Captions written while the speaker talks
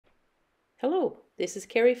Hello, this is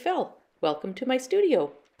Carrie Fell. Welcome to my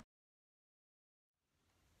studio.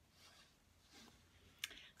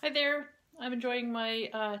 Hi there, I'm enjoying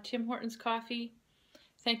my Tim Hortons coffee.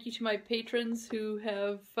 Thank you to my patrons who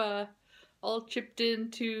have all chipped in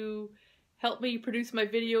to help me produce my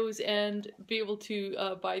videos and be able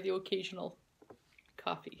to buy the occasional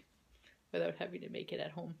coffee without having to make it at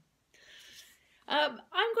home. I'm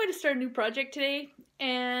going to start a new project today,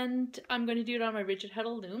 and I'm going to do it on my rigid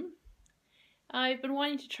huddle loom. I've been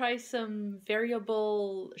wanting to try some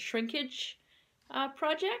variable shrinkage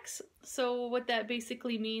projects. So what that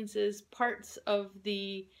basically means is parts of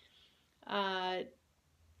the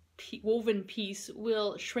woven piece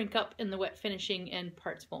will shrink up in the wet finishing and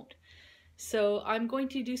parts won't. So I'm going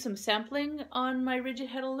to do some sampling on my rigid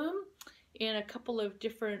huddle loom in a couple of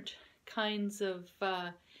different kinds of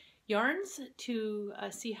yarns to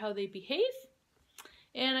see how they behave.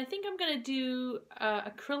 And I think I'm going to do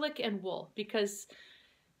acrylic and wool, because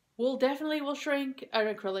wool definitely will shrink and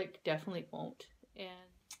acrylic definitely won't. And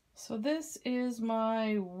so this is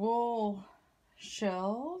my wool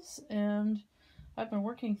shells, and I've been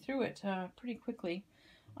working through it pretty quickly.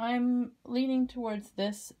 I'm leaning towards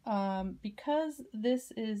this because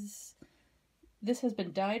this has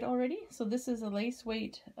been dyed already. So this is a lace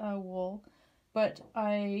weight wool, but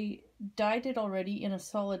I dyed it already in a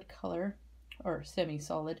solid color, or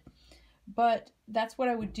semi-solid. But that's what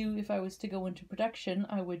I would do if I was to go into production.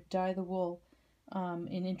 I would dye the wool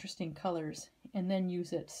in interesting colors and then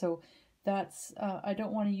use it. So that's I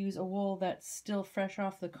don't want to use a wool that's still fresh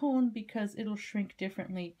off the cone, because it'll shrink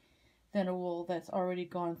differently than a wool that's already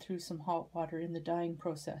gone through some hot water in the dyeing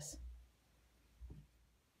process.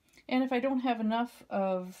 And if I don't have enough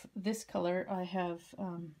of this color, I have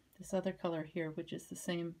this other color here, which is the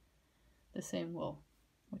same wool,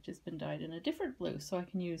 which has been dyed in a different blue. So I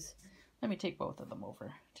can use, let me take both of them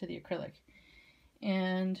over to the acrylic.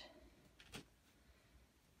 And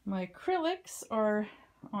my acrylics are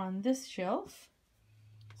on this shelf.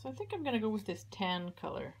 So I think I'm going to go with this tan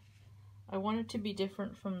color. I want it to be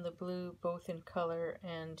different from the blue, both in color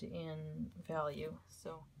and in value.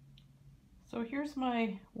 So here's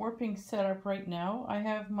my warping setup right now. I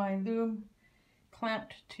have my loom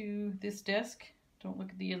clamped to this desk. Don't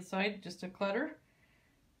look at the inside, just a clutter.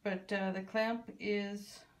 But the clamp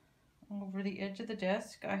is over the edge of the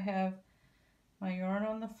desk. I have my yarn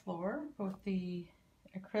on the floor, both the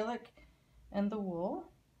acrylic and the wool,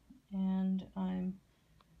 and I'm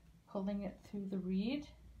pulling it through the reed.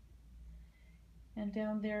 And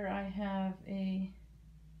down there I have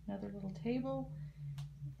another little table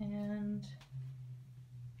and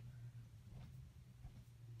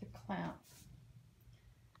the clamp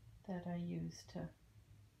that I use to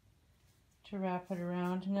wrap it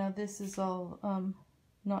around. Now this is all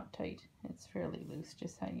not tight, it's fairly loose,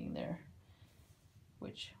 just hanging there,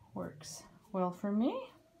 which works well for me.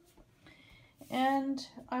 And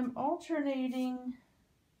I'm alternating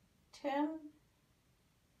 10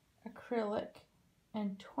 acrylic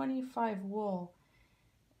and 25 wool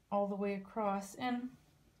all the way across, and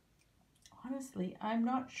honestly I'm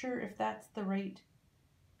not sure if that's the right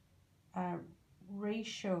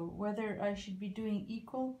ratio, whether I should be doing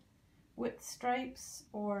equal width stripes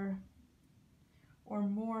or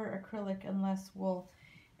more acrylic and less wool.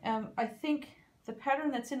 I think the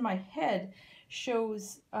pattern that's in my head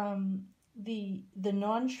shows the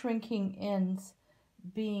non-shrinking ends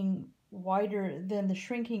being wider than the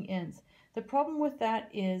shrinking ends. The problem with that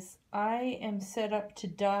is I am set up to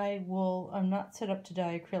dye wool, I'm not set up to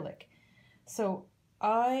dye acrylic. So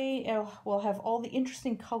I will have all the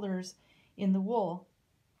interesting colors in the wool,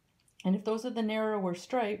 and if those are the narrower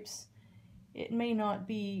stripes, it may not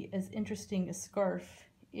be as interesting a scarf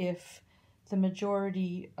if the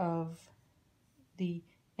majority of the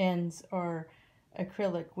ends are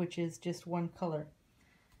acrylic, which is just one color.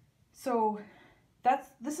 So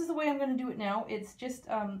this is the way I'm going to do it now. It's just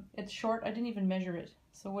it's short. I didn't even measure it.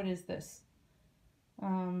 So what is this?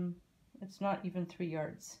 It's not even 3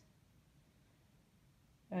 yards.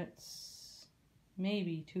 It's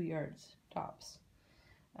maybe 2 yards tops.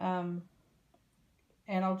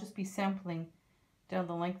 And I'll just be sampling down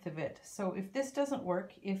the length of it. So if this doesn't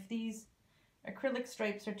work, if these acrylic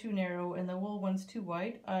stripes are too narrow and the wool one's too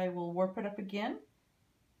wide, I will warp it up again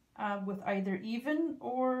with either even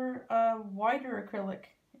or wider acrylic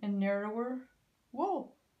and narrower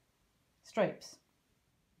wool stripes.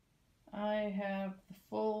 I have the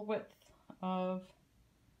full width of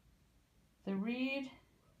the reed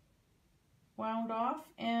wound off,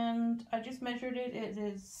 and I just measured it. It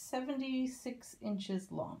is 76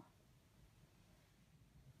 inches long.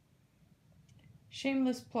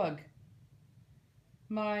 Shameless plug.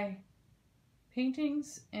 My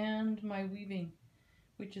paintings and my weaving,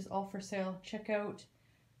 which is all for sale. Check out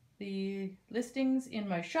the listings in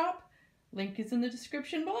my shop. Link is in the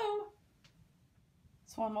description below.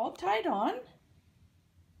 So I'm all tied on,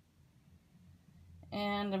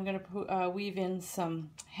 and I'm going to weave in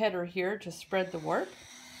some header here to spread the warp.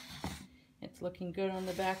 It's looking good on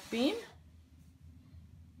the back beam,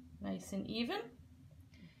 nice and even.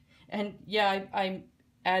 And yeah, I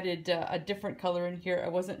added a different color in here. I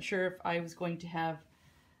wasn't sure if I was going to have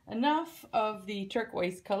enough of the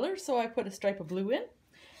turquoise color, so I put a stripe of blue in,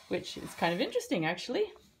 which is kind of interesting actually.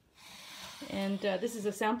 And this is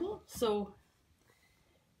a sample, so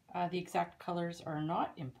the exact colors are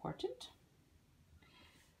not important.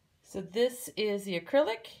 So this is the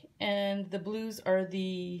acrylic, and the blues are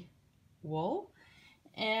the wool.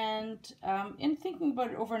 And in thinking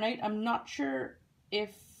about it overnight, I'm not sure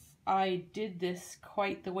if I did this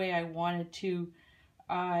quite the way I wanted to.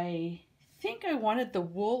 I think I wanted the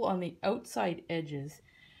wool on the outside edges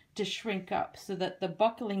to shrink up so that the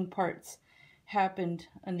buckling parts happened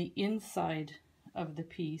on the inside of the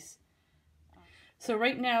piece. So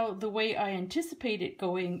right now, the way I anticipate it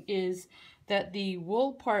going is that the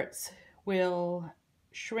wool parts will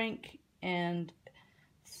shrink and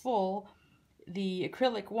full, the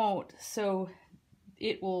acrylic won't, so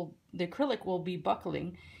the acrylic will be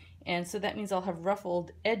buckling, and so that means I'll have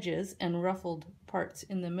ruffled edges and ruffled parts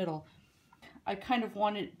in the middle. I kind of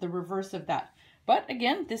wanted the reverse of that. But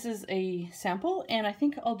again, this is a sample, and I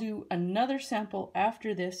think I'll do another sample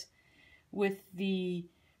after this with the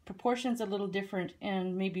proportions a little different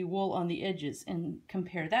and maybe wool on the edges, and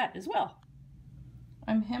compare that as well.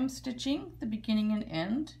 I'm hem stitching the beginning and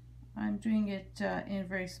end. I'm doing it in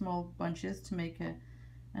very small bunches to make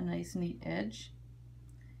a nice neat edge.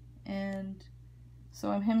 And so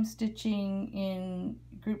I'm hem stitching in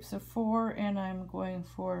groups of 4, and I'm going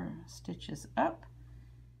 4 stitches up.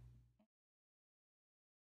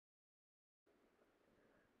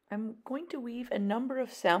 I'm going to weave a number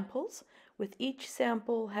of samples, with each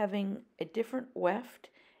sample having a different weft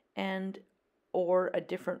or a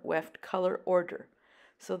different weft color order.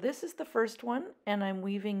 So this is the first one, and I'm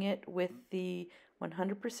weaving it with the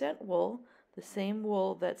 100% wool, the same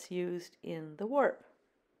wool that's used in the warp.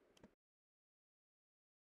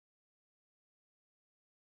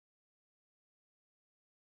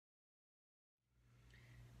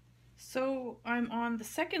 So I'm on the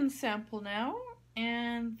second sample now,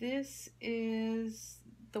 and this is,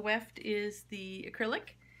 the weft is the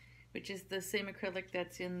acrylic, which is the same acrylic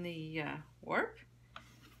that's in the warp.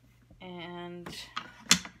 And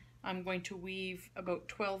I'm going to weave about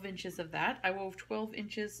 12 inches of that. I wove 12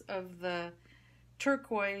 inches of the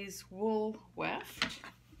turquoise wool weft,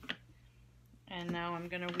 and now I'm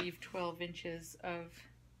going to weave 12 inches of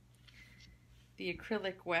the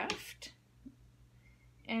acrylic weft.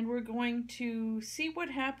 And we're going to see what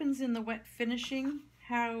happens in the wet finishing,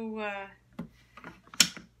 how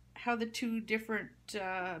the two different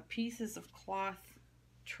pieces of cloth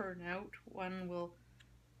turn out. One will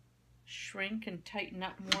shrink and tighten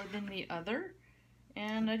up more than the other,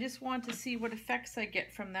 and I just want to see what effects I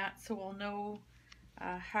get from that, so I'll know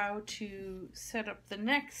how to set up the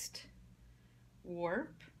next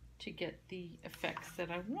warp to get the effects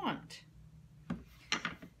that I want.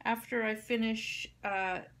 After I finish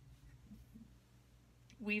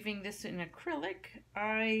weaving this in acrylic,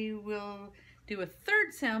 I will do a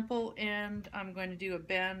third sample, and I'm going to do a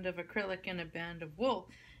band of acrylic and a band of wool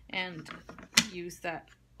and use that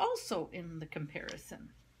also in the comparison.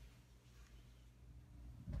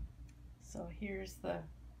 So here's the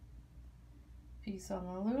piece on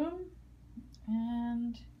the loom,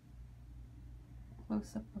 and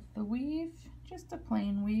close up of the weave, just a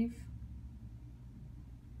plain weave.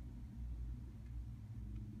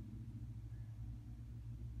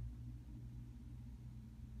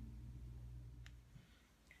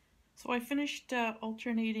 So I finished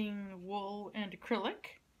alternating wool and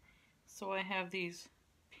acrylic. So I have these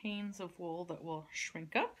panes of wool that will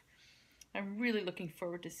shrink up. I'm really looking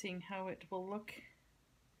forward to seeing how it will look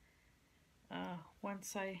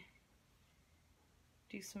once I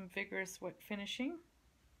do some vigorous wet finishing.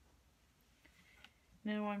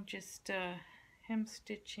 Now I'm just hem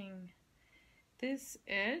stitching this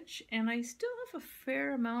edge, and I still have a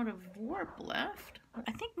fair amount of warp left.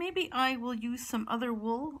 I think maybe I will use some other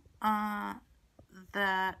wool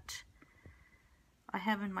that I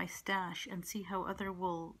have in my stash and see how other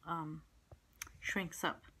wool shrinks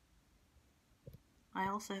up. I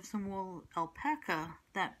also have some wool alpaca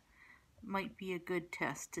that might be a good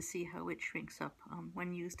test to see how it shrinks up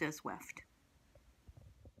when used as weft.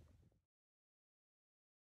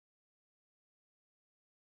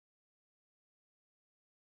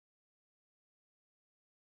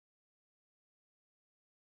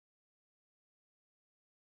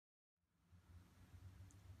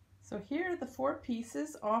 So here are the 4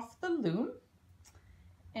 pieces off the loom,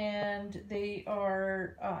 and they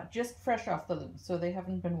are just fresh off the loom, so they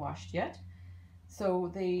haven't been washed yet. So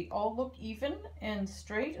they all look even and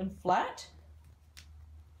straight and flat,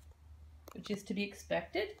 which is to be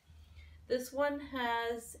expected. This one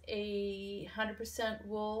has a 100%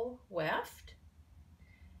 wool weft.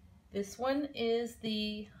 This one is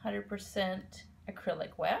the 100%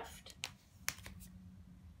 acrylic weft.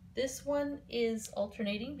 This one is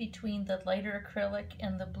alternating between the lighter acrylic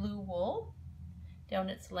and the blue wool down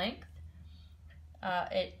its length.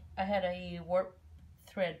 I had a warp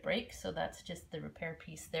thread break, so that's just the repair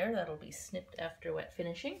piece there. That'll be snipped after wet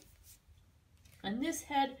finishing. And this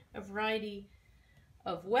had a variety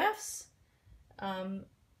of wefts,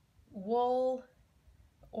 wool,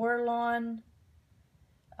 Orlon,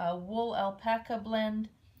 wool alpaca blend,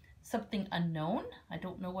 something unknown. I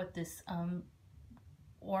don't know what this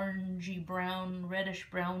orangey brown, reddish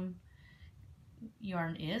brown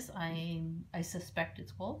yarn is. I suspect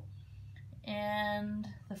it's wool. And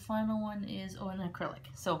the final one is an acrylic.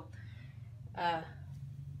 So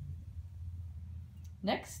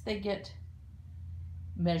next they get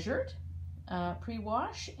measured,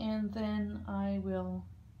 pre-wash, and then I will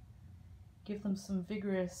give them some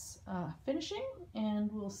vigorous finishing,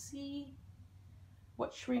 and we'll see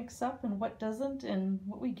what shrinks up and what doesn't and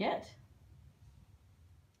what we get.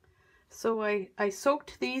 So I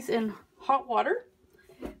soaked these in hot water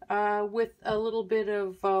with a little bit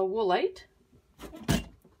of woolite.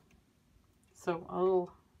 So a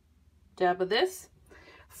little dab of this.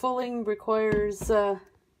 Fulling requires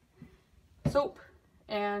soap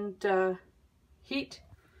and heat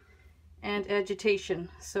and agitation.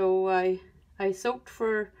 So I soaked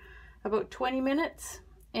for about 20 minutes,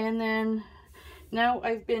 and then now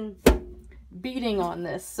I've been beating on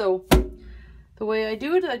this. So the way I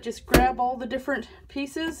do it, I just grab all the different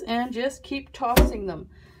pieces and just keep tossing them.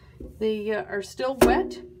 They are still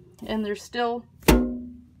wet, and there's still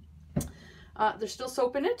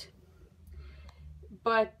soap in it,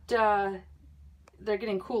 but they're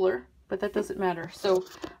getting cooler, but that doesn't matter. So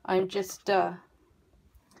I'm just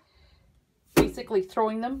basically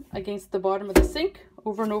throwing them against the bottom of the sink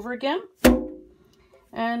over and over again,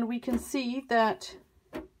 and we can see that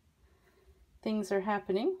things are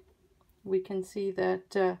happening. We can see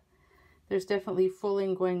that there's definitely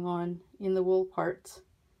fulling going on in the wool parts,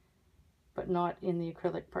 but not in the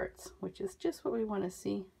acrylic parts, which is just what we want to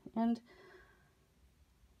see. And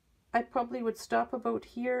I probably would stop about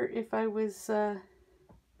here if I was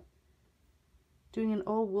doing an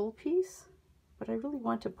all wool piece, but I really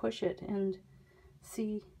want to push it and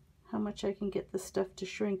see how much I can get the stuff to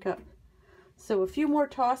shrink up. So a few more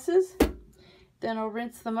tosses, then I'll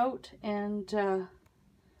rinse them out and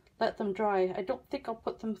let them dry. I don't think I'll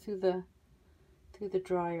put them through the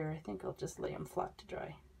dryer. I think I'll just lay them flat to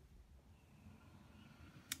dry.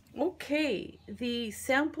 Okay, the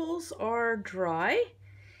samples are dry,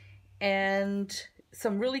 and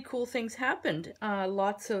some really cool things happened.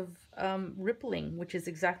 Lots of rippling, which is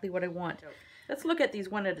exactly what I want. Let's look at these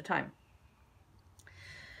one at a time.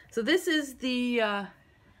 So this is the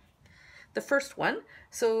first one.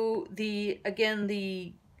 So again,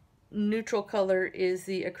 the neutral color is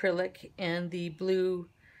the acrylic, and the blue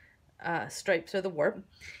stripes are the warp.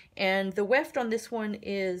 And the weft on this one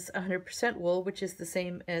is 100% wool, which is the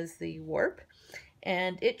same as the warp.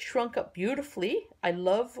 And it shrunk up beautifully. I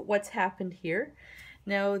love what's happened here.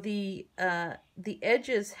 Now the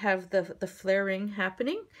edges have the flaring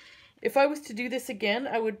happening. If I was to do this again,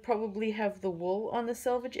 I would probably have the wool on the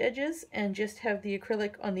selvage edges and just have the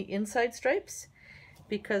acrylic on the inside stripes,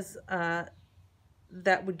 because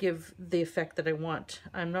that would give the effect that I want.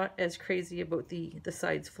 I'm not as crazy about the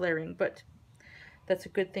sides flaring, but that's a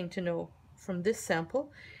good thing to know from this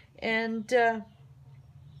sample. And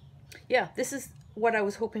yeah, this is what I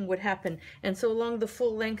was hoping would happen. And so along the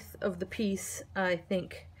full length of the piece, I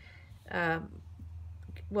think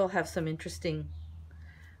we'll have some interesting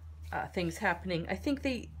things happening. I think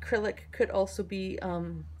the acrylic could also be,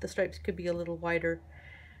 the stripes could be a little wider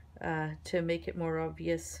to make it more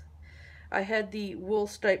obvious. I had the wool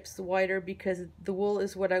stripes wider because the wool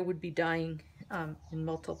is what I would be dyeing in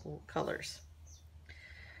multiple colors.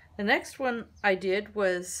 The next one I did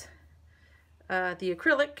was the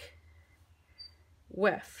acrylic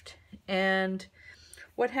weft, and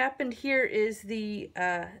what happened here is the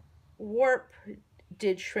warp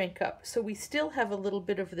did shrink up, so we still have a little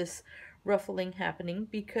bit of this ruffling happening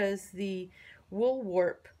because the wool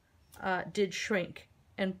warp did shrink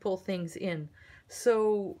and pull things in,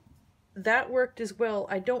 so that worked as well.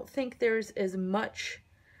 I don't think there's as much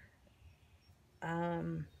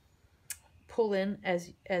pull in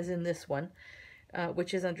as in this one,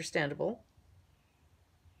 which is understandable.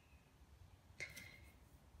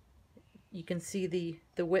 You can see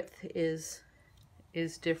the width is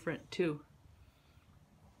different too.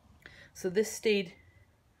 So this stayed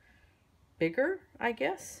bigger, I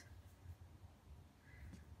guess.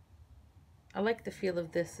 I like the feel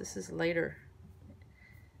of this. This is lighter.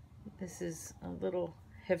 This is a little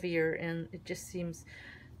heavier, and it just seems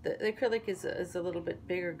the acrylic is a little bit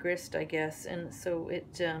bigger grist, I guess, and so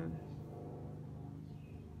it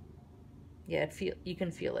yeah, you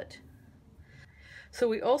can feel it. So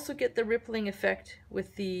we also get the rippling effect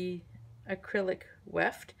with the acrylic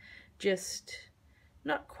weft, just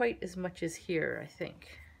not quite as much as here, I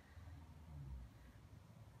think.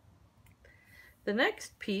 The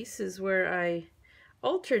next piece is where I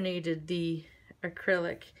alternated the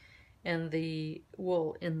acrylic and the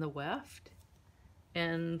wool in the weft,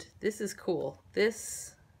 and this is cool.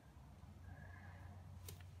 This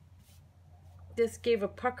gave a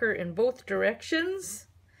pucker in both directions,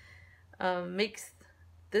 makes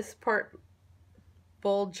this part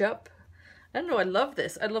bulge up. I don't know, I love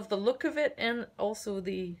this. I love the look of it and also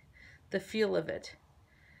the feel of it.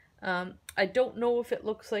 I don't know if it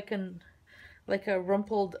looks like a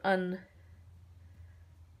rumpled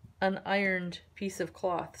unironed piece of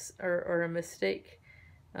cloth or a mistake.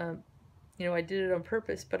 You know, I did it on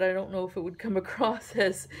purpose, but I don't know if it would come across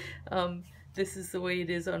as this is the way it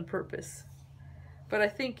is on purpose. But I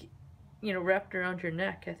think, you know, wrapped around your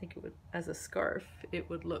neck, I think it would, as a scarf, it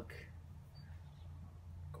would look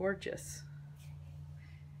gorgeous.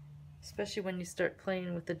 Especially when you start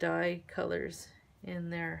playing with the dye colors in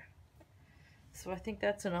there. So I think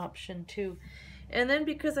that's an option too. And then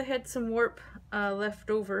because I had some warp left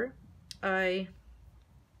over, I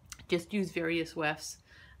just used various wefts,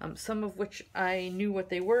 some of which I knew what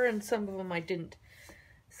they were and some of them I didn't.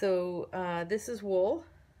 So this is wool,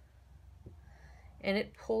 and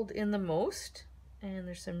it pulled in the most, and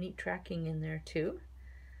there's some neat tracking in there too.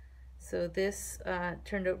 So this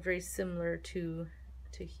turned out very similar to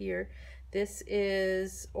here. This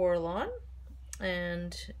is Orlon,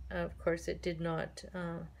 and of course it did not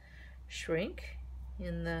shrink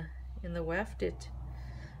in the weft. It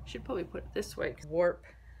should probably put it this way. Warp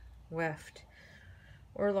weft,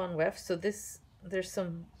 Orlon weft. So there's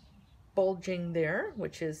some bulging there,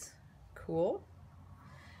 which is cool.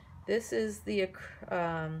 This is the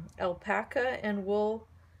alpaca and wool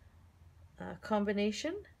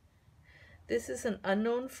combination. This is an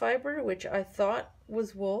unknown fiber, which I thought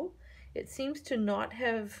was wool. It seems to not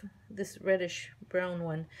have, this reddish brown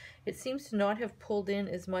one, it seems to not have pulled in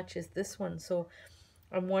as much as this one. So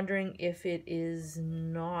I'm wondering if it is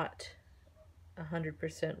not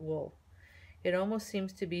 100% wool. It almost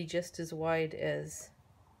seems to be just as wide as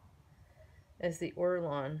the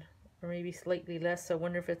Orlon, or maybe slightly less. So I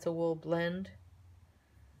wonder if it's a wool blend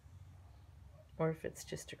or if it's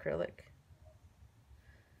just acrylic.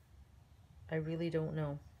 I really don't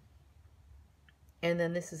know. And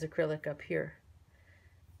then this is acrylic up here,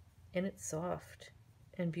 and it's soft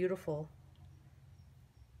and beautiful,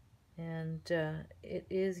 and it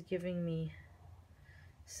is giving me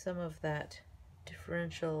some of that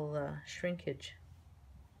differential shrinkage.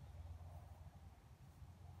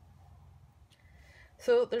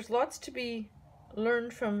 So there's lots to be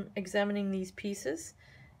learned from examining these pieces.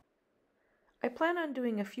 I plan on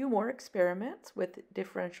doing a few more experiments with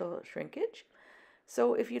differential shrinkage.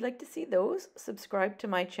 So if you'd like to see those, subscribe to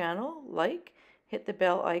my channel, hit the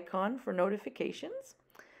bell icon for notifications.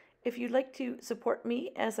 If you'd like to support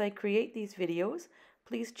me as I create these videos,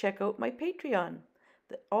 please check out my Patreon.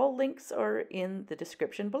 All links are in the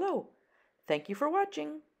description below. Thank you for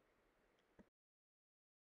watching.